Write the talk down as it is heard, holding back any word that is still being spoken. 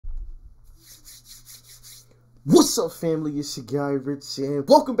What's up, family? It's your guy Rich, and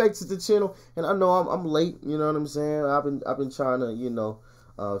welcome back to the channel. And I know I'm late. You know what I'm saying? I've been trying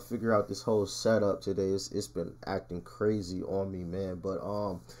to figure out this whole setup today. It's been acting crazy on me, man. But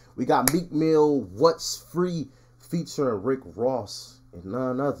we got Meek Mill, What's Free, featuring Rick Ross, and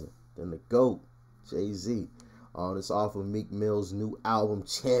none other than the GOAT, Jay-Z. It's off of Meek Mill's new album,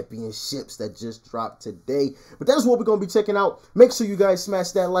 Championships, that just dropped today. But that's what we're going to be checking out. Make sure you guys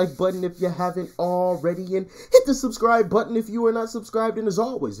smash that like button if you haven't already. And hit the subscribe button if you are not subscribed. And as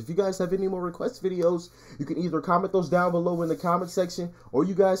always, if you guys have any more request videos, you can either comment those down below in the comment section, or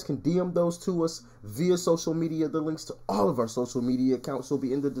you guys can DM those to us via social media. The links to all of our social media accounts will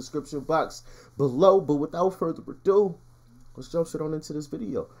be in the description box below. But without further ado, let's jump straight on into this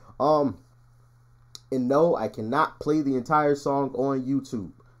video. And no, I cannot play the entire song on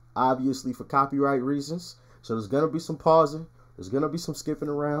YouTube, obviously for copyright reasons. So there's going to be some pausing. There's going to be some skipping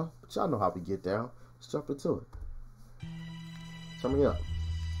around. But y'all know how we get down. Let's jump into it. Turn me up.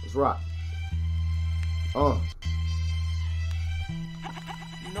 Let's rock. You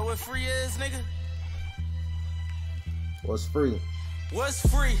know what free is, nigga? What's free? What's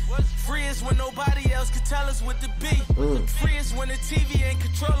free? Free is when nobody else can tell us what to be. Free is when the TV ain't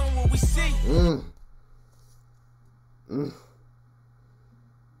controlling what we see.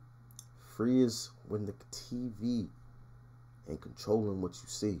 Free is when the TV ain't controlling what you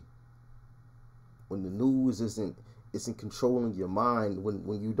see. When the news isn't controlling your mind.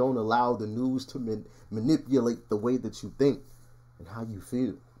 When you don't allow the news to manipulate the way that you think and how you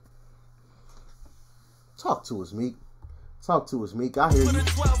feel. Talk to us, Meek. Talk to us, Meek. I hear you. Put a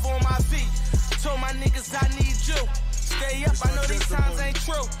 12 on my feet. Told my niggas I need you. Stay up, I know these times ain't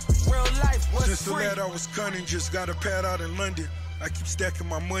true. Real life was Since the free. lad I was cunning, just got a pad out in London. I keep stacking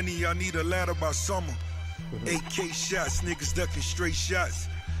my money, I need a ladder by summer. 8K shots, niggas ducking straight shots.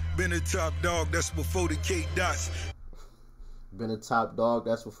 Been a top dog, that's before the K dots. Been a top dog,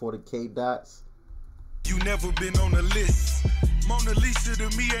 that's before the K dots. You never been on the list. Mona Lisa to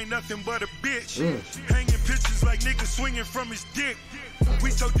me ain't nothing but a bitch. Hanging pictures like niggas swinging from his dick.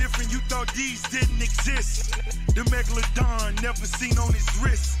 We so different, you thought these didn't exist. The megalodon never seen on his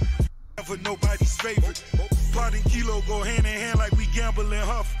wrist. Never nobody's favorite. Pot and kilo go hand in hand like we gamble and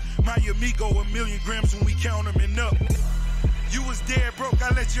huff. My amigo 1,000,000 grams when we count them and up. You was dead broke, I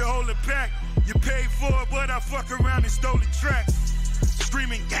let you hold it back. You paid for it, but I fuck around and stole the track.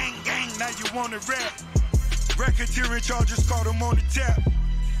 Screaming gang gang, now you wanna rap. Racketeering charges, caught him on the tap.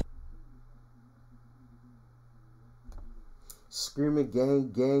 Screaming gang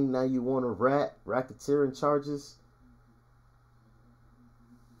gang, now you want to rap. Racketeering charges.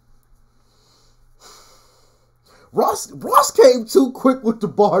 Ross came too quick with the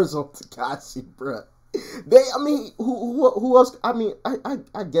bars on Tekashi, bruh. Who else? I mean,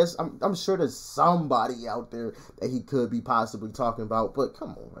 I guess I'm sure there's somebody out there that he could be possibly talking about, but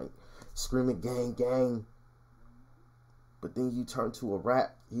come on, like screaming gang gang. But then you turn to a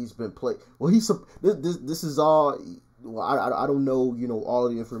rap. He's been played. Well, this is all. Well, I don't know, all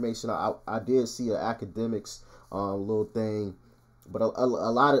of the information. I did see an academics little thing, but a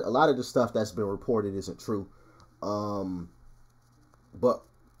lot of the stuff that's been reported isn't true. But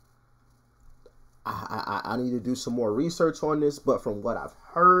I need to do some more research on this. But from what I've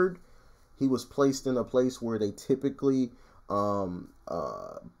heard, he was placed in a place where they typically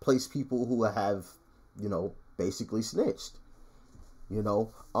place people who have, basically snitched. And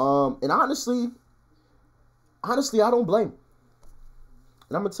honestly, I don't blame him.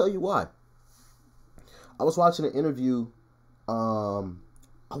 And I'm gonna tell you why. I was watching an interview. I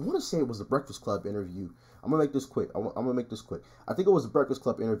want to say it was the Breakfast Club interview. I'm gonna make this quick. I'm gonna make this quick. I think it was the Breakfast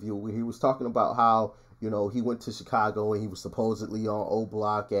Club interview where he was talking about how he went to Chicago and he was supposedly on O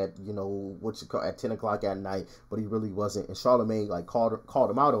Block at at 10 o'clock at night, but he really wasn't. And Charlamagne called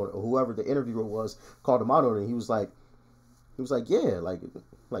him out on it, or whoever the interviewer was called him out on it. And he was like, yeah,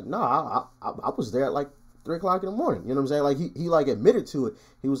 nah, I was there at like 3 o'clock in the morning. You know what I'm saying? Like he admitted to it.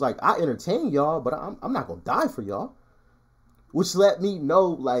 He was like, I entertain y'all, but I'm not gonna die for y'all. Which let me know,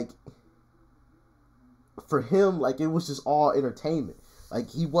 like, for him, like, it was just all entertainment. Like,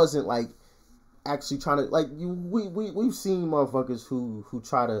 he wasn't like actually trying to, like, we've seen motherfuckers who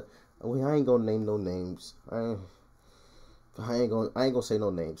try to, I ain't gonna name no names. I ain't gonna say no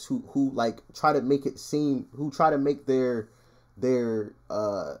names. Who like try to make it seem, who try to make their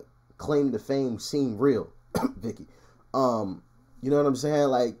claim to fame seem real. Vicky, you know what I'm saying?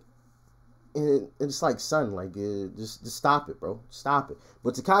 Like, and it's like, son, like, just stop it, bro, stop it.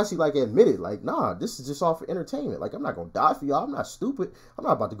 But Tekashi admitted, like, nah, this is just all for entertainment. Like, I'm not gonna die for y'all. I'm not stupid. I'm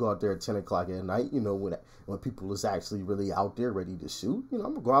not about to go out there at 10 o'clock at night. When people is actually really out there ready to shoot. I'm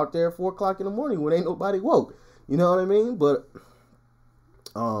gonna go out there at 4 o'clock in the morning when ain't nobody woke. You know what I mean? But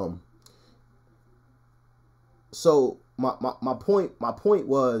so my point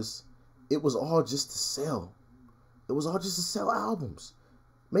was, it was all just to sell. It was all just to sell albums,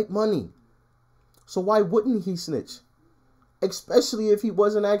 make money. So why wouldn't he snitch? Especially if he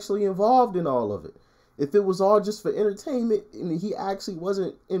wasn't actually involved in all of it. If it was all just for entertainment and he actually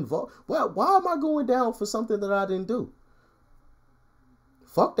wasn't involved, why am I going down for something that I didn't do?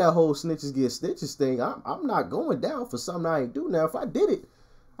 Fuck that whole snitches get stitches thing. I'm not going down for something I ain't do. Now, if I did it,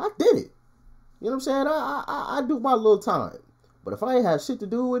 I did it. You know what I'm saying? I do my little time. But if I ain't have shit to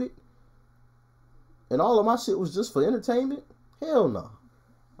do with it, and all of my shit was just for entertainment, hell no.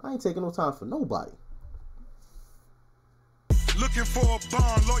 I ain't taking no time for nobody. Looking for a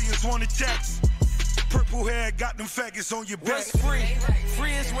bond, lawyers want a tax. Purple hair got them faggots on your back. What's free?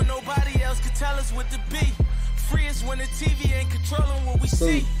 Free is when nobody else can tell us what to be. Free is when the TV ain't controlling what we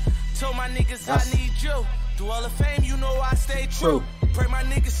see. Told my niggas I need you. Through all the fame, you know I stay true. Pray my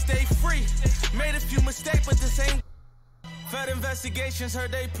niggas stay free. Made a few mistakes, but this ain't. Fed investigations,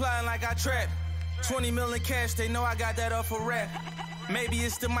 heard they plotting like I trapped. 20 million cash, they know I got that off a rap. Maybe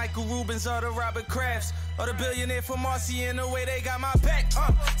it's the Michael Rubens or the Robert Crafts or the billionaire from Marcy in the way they got my back.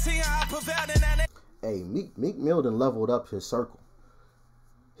 See how I prevailed in that. Hey, Meek Mill done leveled up his circle.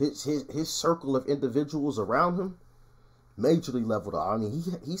 His circle of individuals around him majorly leveled up. I mean,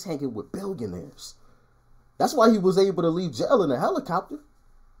 he's hanging with billionaires. That's why he was able to leave jail in a helicopter.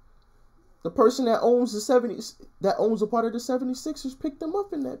 The person that owns a part of the 76ers picked him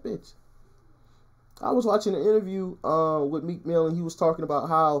up in that bitch. I was watching an interview with Meek Mill, and he was talking about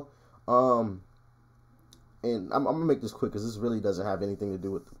how, and I'm gonna make this quick because this really doesn't have anything to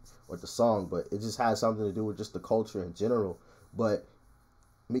do with the song, but it just has something to do with just the culture in general. But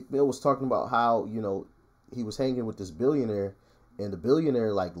Meek Mill was talking about how, you know, he was hanging with this billionaire, and the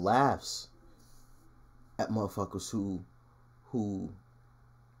billionaire like laughs at motherfuckers who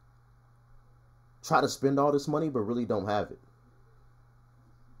try to spend all this money but really don't have it.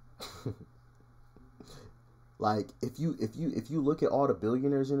 Like if you look at all the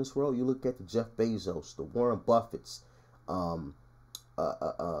billionaires in this world, you look at the Jeff Bezos, the Warren Buffetts,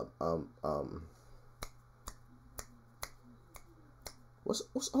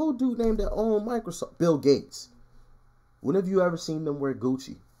 what's the old dude named that owned Microsoft? Bill Gates. When have you ever seen them wear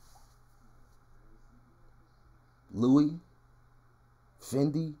Gucci? Louis,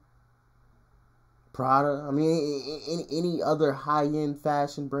 Fendi, Prada, I mean, any other high-end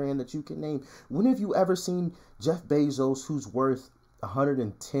fashion brand that you can name. When have you ever seen Jeff Bezos, who's worth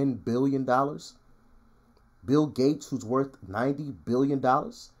 $110 billion? Bill Gates, who's worth $90 billion?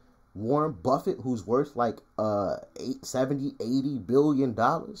 Warren Buffett, who's worth like $80 billion?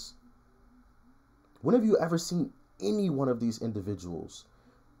 When have you ever seen any one of these individuals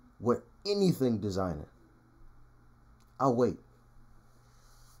wear anything designer? I'll wait.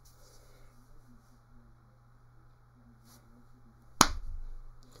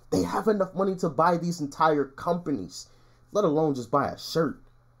 They have enough money to buy these entire companies, let alone just buy a shirt.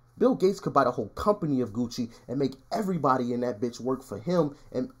 Bill Gates could buy the whole company of Gucci and make everybody in that bitch work for him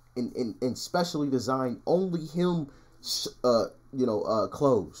and specially design only him,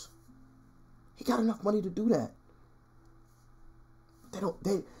 clothes. He got enough money to do that.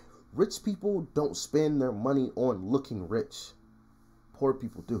 Rich people don't spend their money on looking rich. Poor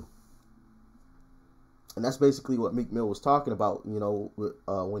people do. And that's basically what Meek Mill was talking about, you know,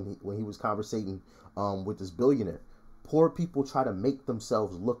 when he was conversating with this billionaire. Poor people try to make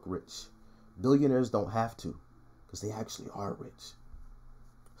themselves look rich. Billionaires don't have to, because they actually are rich.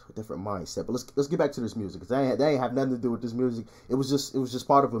 So a different mindset. But let's get back to this music, because that ain't have nothing to do with this music. It was just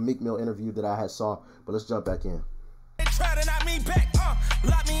part of a Meek Mill interview that I had saw. But let's jump back in. Try to knock me back,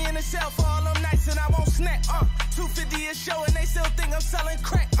 lock me in the cell for all them nights and I won't snap, 250 a show and they still think I'm selling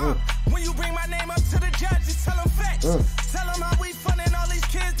crack, When you bring my name up to the judges, tell them facts, Tell them how we funding all these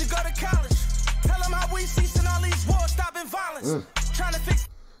kids to go to college, Tell them how we ceasing all these wars, stopping violence, Trying to fix.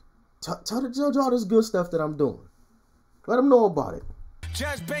 Tell the judge all this good stuff that I'm doing. Let them know about it.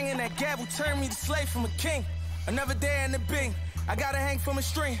 Judge banging that gavel turned me to slave from a king. Another day in the Bing. I gotta hang from a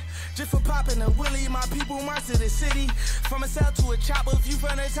string, just for popping a willy. My people march to the city, from a cell to a chopper. If you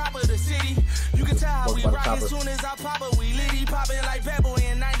from the top of the city, you can tell how we rock as soon as I pop it. We litty popping like Bad Boy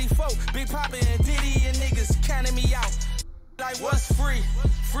in 94. Big Poppin' and Diddy and niggas counting me out. Like what's free?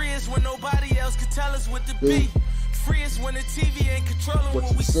 Free is when nobody else can tell us what to be. Free is when the TV ain't controlling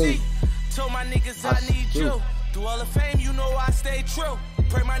what we see. Told my niggas I need you. Through all the fame, you know I stay true.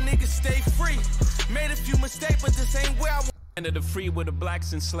 Pray my niggas stay free. Made a few mistakes, but this ain't where I want. End of the free with the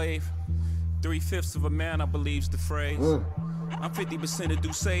blacks enslaved. 3/5 of a man, I believe's the phrase. I'm 50% of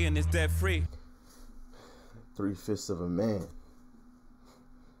Duce and it's debt free. 3/5 of a man.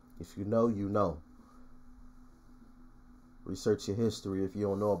 If you know, you know. Research your history if you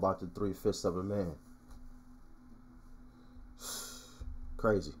don't know about the 3/5 of a man.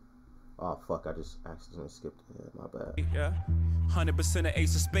 Crazy. Oh, fuck, I just accidentally skipped ahead. My bad. Yeah. 100% of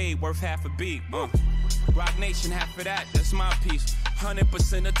ace of spade worth half a beat. Rock Nation, half of that, that's my piece.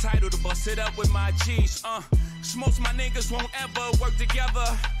 100% of title to bust it up with my G's. Most my niggas won't ever work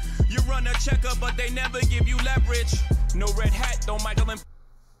together. You run a checker, but they never give you leverage. No red hat, don't Michael and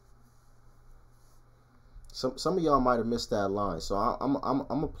Some of y'all might have missed that line, so I'm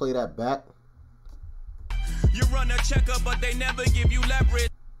gonna play that back. You run a checker, but they never give you leverage.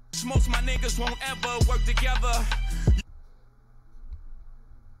 Most my niggas won't ever work together.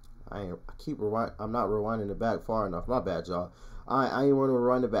 I'm not rewinding it back far enough. My bad, y'all. I ain't want to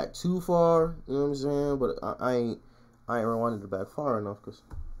rewind it back too far. You know what I'm saying? But I ain't rewinding it back far enough, cause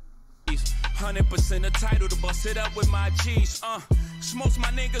 100% of title to bust it up with my G's. Most my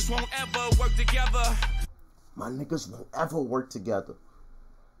niggas won't ever work together. My niggas won't ever work together.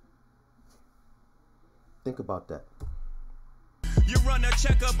 Think about that. You run a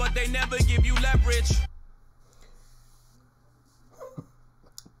checker, but they never give you leverage.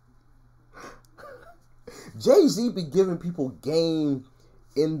 Jay-Z be giving people game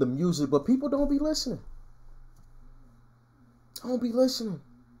in the music, but people don't be listening. Don't be listening.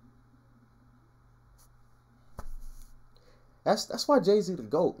 That's why Jay-Z the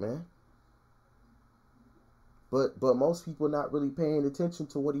GOAT, man. But most people not really paying attention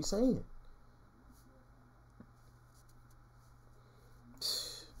to what he's saying.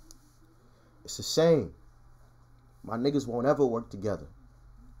 It's a shame. My niggas won't ever work together.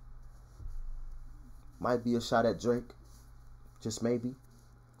 Might be a shot at Drake. Just maybe.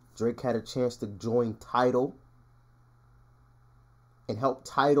 Drake had a chance to join Tidal and help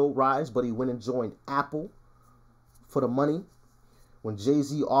Tidal rise, but he went and joined Apple for the money. When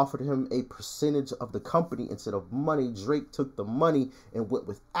Jay-Z offered him a percentage of the company instead of money, Drake took the money and went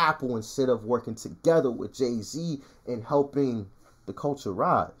with Apple instead of working together with Jay-Z and helping the culture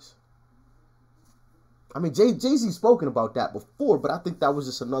rise. I mean, Jay-Z's spoken about that before, but I think that was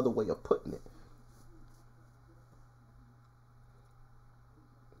just another way of putting it.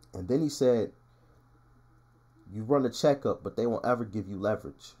 And then he said, you run a checkup, but they won't ever give you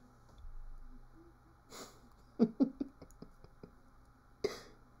leverage.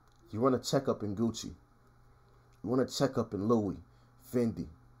 You run a checkup in Gucci. You run a checkup in Louis, Fendi.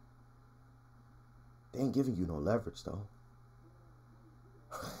 They ain't giving you no leverage, though.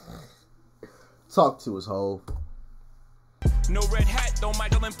 Talk to us, Hov. No red hat, don't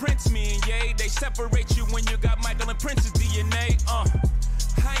Michael and Prince me and yay. They separate you when you got Michael and Prince's DNA. I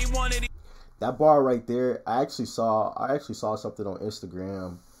ain't one of these. That bar right there, I actually saw something on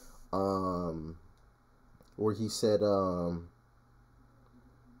Instagram, where he said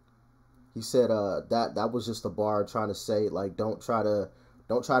that was just a bar trying to say, like, don't try to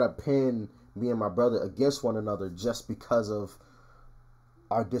pin me and my brother against one another just because of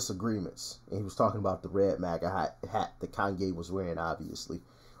our disagreements. And he was talking about the red MAGA hat that Kanye was wearing, obviously,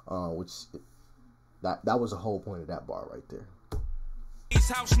 which that was the whole point of that bar right there. These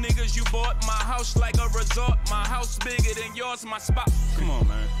house niggas, you bought my house like a resort. My house bigger than yours, my spot. Come on,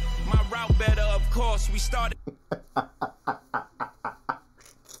 man. My route better, of course. We started.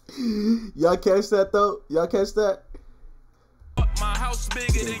 Y'all catch that though? Y'all catch that? My house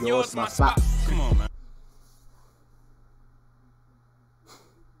bigger than yours, my spot. Come on, man.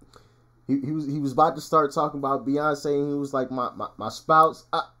 He was about to start talking about Beyonce, and he was like, my spouse,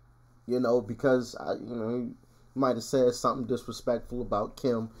 you know, because he might have said something disrespectful about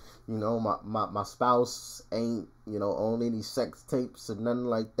Kim. You know, my spouse ain't, on any sex tapes and nothing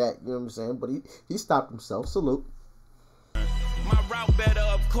like that. You know what I'm saying? But he stopped himself. Salute. My route better,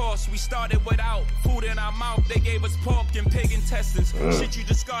 of course. We started without food in our mouth. They gave us pork and pig intestines. Shit you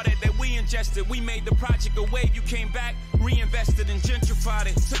discarded that we ingested. We made the project a wave. You came back, reinvested and gentrified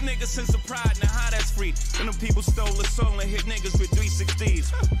it. Took niggas' sense of pride. Now how that's free? And them people stole the soul and hit niggas with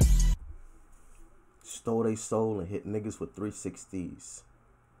 360s. Stole their soul and hit niggas with 360s.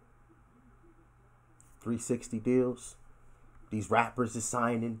 360 deals. These rappers is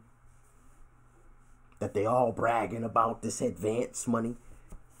signing. That they all bragging about this advance money.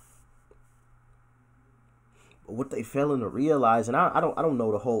 But what they failing to realize, and I don't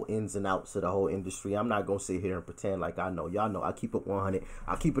know the whole ins and outs of the whole industry. I'm not gonna sit here and pretend like I know. Y'all know I keep it 100.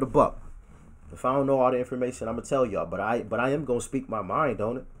 I keep it a buck. If I don't know all the information, I'm gonna tell y'all. But I am gonna speak my mind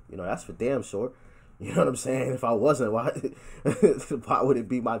on it. That's for damn sure. You know what I'm saying? If I wasn't, why would it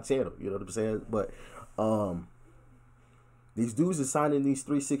be my channel? You know what I'm saying? But These dudes are signing these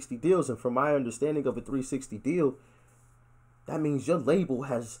 360 deals, and from my understanding of a 360 deal, that means your label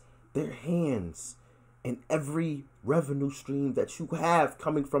has their hands in every revenue stream that you have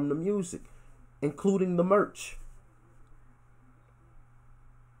coming from the music, including the merch.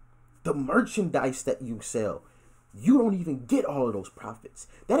 The merchandise that you sell, you don't even get all of those profits.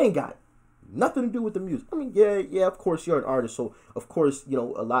 That ain't got nothing to do with the music. I mean, yeah, of course you're an artist, so of course, you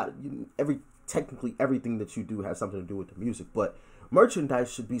know, technically everything that you do has something to do with the music, but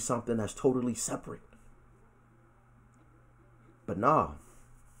merchandise should be something that's totally separate. But nah,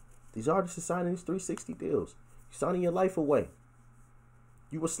 these artists are signing these 360 deals. You're signing your life away.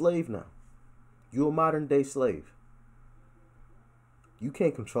 You a slave now. You a modern day slave. You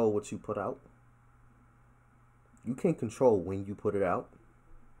can't control what you put out. You can't control when you put it out.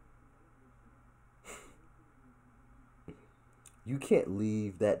 You can't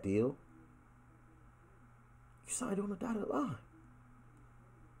leave that deal. You signed on a dotted line.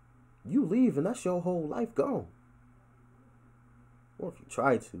 You leave and that's your whole life gone. Or if you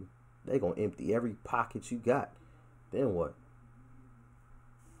try to, they're going to empty every pocket you got. Then what?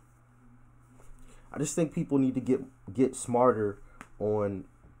 I just think people need to get smarter on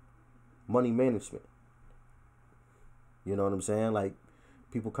money management. You know what I'm saying? Like,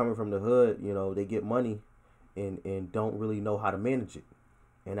 people coming from the hood, you know, they get money and don't really know how to manage it.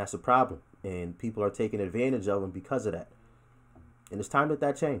 And that's a problem. And people are taking advantage of them because of that. And it's time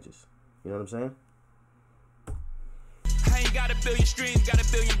that changes. You know what I'm saying? I ain't got $1 billion streams, got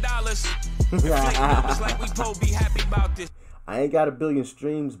 $1 billion. Like we both be happy about this. I ain't got 1 billion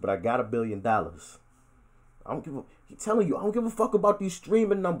streams, but I got $1 billion. I don't give a. He's telling you, I don't give a fuck about these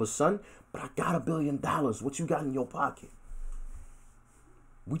streaming numbers, son. But I got $1 billion. What you got in your pocket?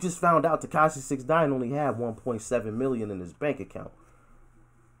 We just found out Tekashi 6ix9ine only had 1.7 million in his bank account,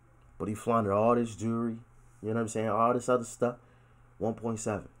 but he flaunted all this jewelry. You know what I'm saying? All this other stuff.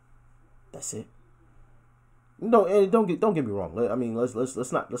 1.7. That's it. No, and don't get me wrong. I mean,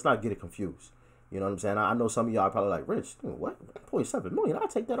 let's not get it confused. You know what I'm saying? I know some of y'all are probably like, Rich, what? 1.7 million? I'll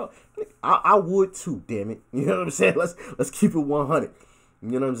take that off. I would too, damn it. You know what I'm saying? Let's keep it 100. You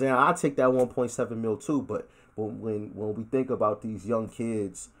know what I'm saying? I'll take that 1.7 mil too, but when we think about these young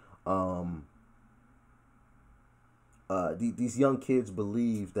kids, these young kids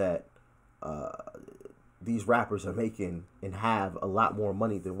believe that these rappers are making and have a lot more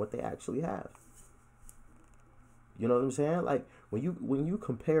money than what they actually have. You know what I'm saying? Like, when you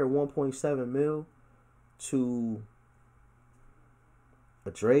compare 1.7 mil to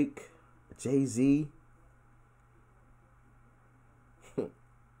a Drake, a Jay-Z,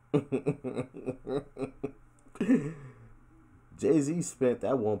 Jay-Z spent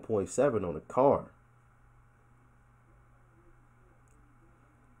that 1.7 on a car.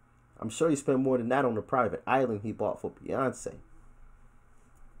 I'm sure he spent more than that on the private island he bought for Beyonce.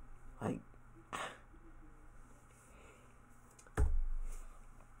 Like,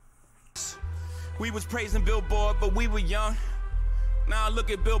 we was praising Billboard, but we were young. Now I look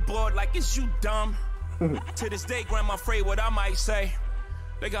at Billboard like, is you dumb? To this day, Grandma afraid what I might say.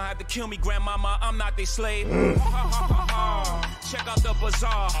 They gonna have to kill me, Grandmama, I'm not their slave. Check out the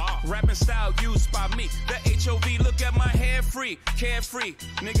bazaar, rapping style used by me. The HOV, look at my hair free, carefree.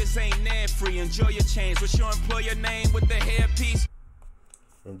 Niggas ain't near free, enjoy your chains. What's your employer name with the hairpiece?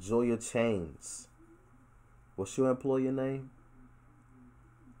 Enjoy your chains. What's your employer name?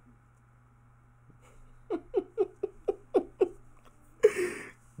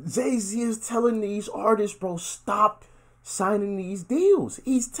 Jay-Z is telling these artists, bro, stop signing these deals.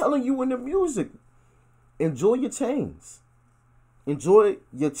 He's telling you in the music, enjoy your chains. Enjoy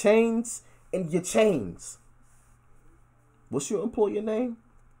your chains and your chains. What's your employer name?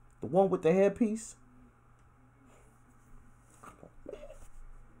 The one with the hairpiece? Come on,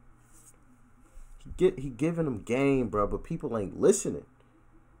 man. He giving them game, bro, but people ain't listening.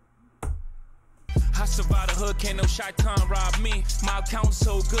 I survived the hood, can't no shaitan rob me. My account's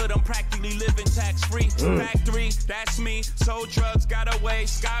so good, I'm practically living tax-free. Factory, that's me. Sold drugs, got away,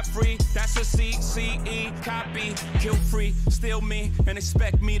 scot-free. That's a CCE, copy, guilt-free. Still me, and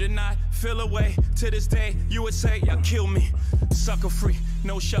expect me to not feel away. To this day, you would say, y'all kill me. Sucker-free,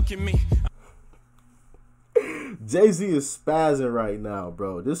 no shucking me. Jay-Z is spazzing right now,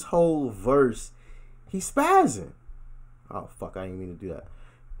 bro. This whole verse, he's spazzing. Oh, fuck, I didn't mean to do that.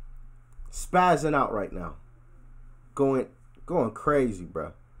 Spazzing out right now. Going crazy,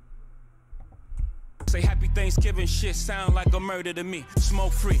 bro. Say happy Thanksgiving shit sound like a murder to me.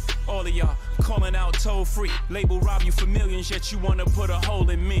 Smoke free, all of y'all calling out toll free. Label rob you for millions, yet you wanna put a hole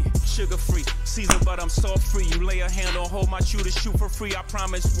in me. Sugar free, season but I'm salt free. You lay a hand on hold my shooter, shoot for free. I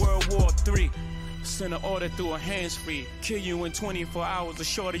promise World War III. Send an order through a hands-free. Kill you in 24 hours or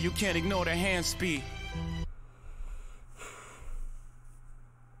shorter, you can't ignore the hand speed.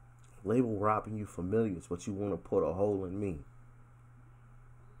 Label robbing you for millions, but you want to put a hole in me.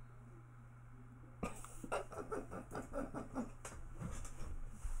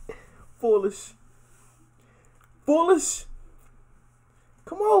 Foolish. Foolish.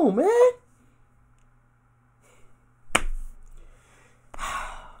 Come on, man.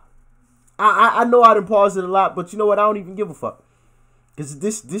 I know I done paused it a lot, but you know what? I don't even give a fuck. Cause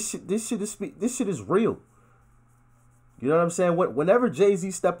this shit is real. You know what I'm saying? Whenever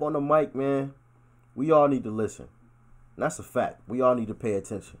Jay-Z step on the mic, man, we all need to listen. And that's a fact. We all need to pay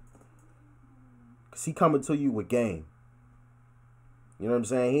attention. Cause he coming to you with game. You know what I'm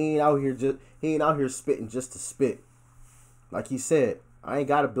saying? He ain't out here spitting just to spit. Like he said, I ain't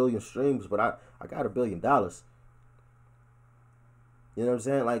got 1 billion streams, but I got $1 billion. You know what I'm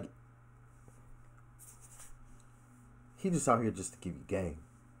saying? Like, he just out here just to give you game.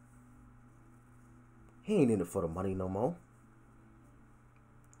 He ain't in it for the money no more.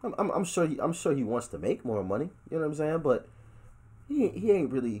 I'm sure he wants to make more money. You know what I'm saying? But he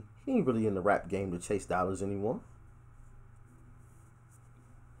ain't really in the rap game to chase dollars anymore.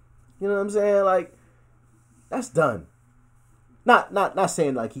 You know what I'm saying? Like, that's done. Not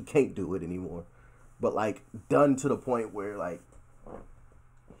saying like he can't do it anymore, but like done to the point where like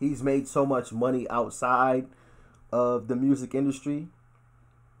he's made so much money outside of the music industry.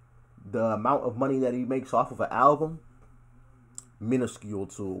 The amount of money that he makes off of an album, minuscule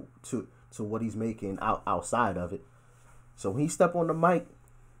to what he's making outside of it. So when he step on the mic,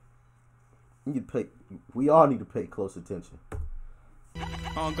 we all need to pay close attention.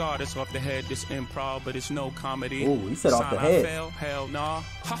 On God, it's off the head, this improv, but it's no comedy. Oh, he said off the head. Hell nah.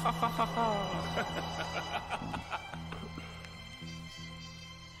 Ha ha ha ha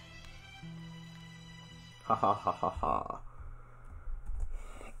ha ha ha ha ha.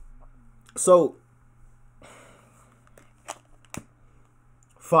 So,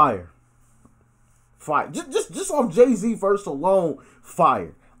 fire. Just off Jay-Z verse alone,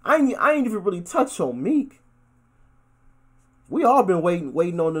 fire. I ain't even really touch on Meek. We all been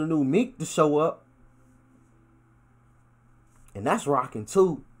waiting on the new Meek to show up. And that's rocking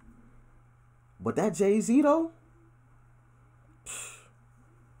too. But that Jay-Z though,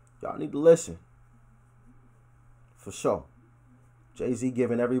 y'all need to listen. For sure. Jay-Z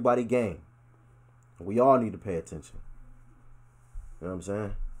giving everybody game. We all need to pay attention. You know what I'm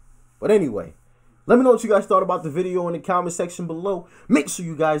saying? But anyway, let me know what you guys thought about the video in the comment section below. Make sure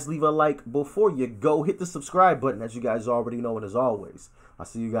you guys leave a like before you go. Hit the subscribe button as you guys already know. And as always, I'll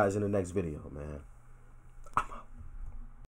see you guys in the next video, man.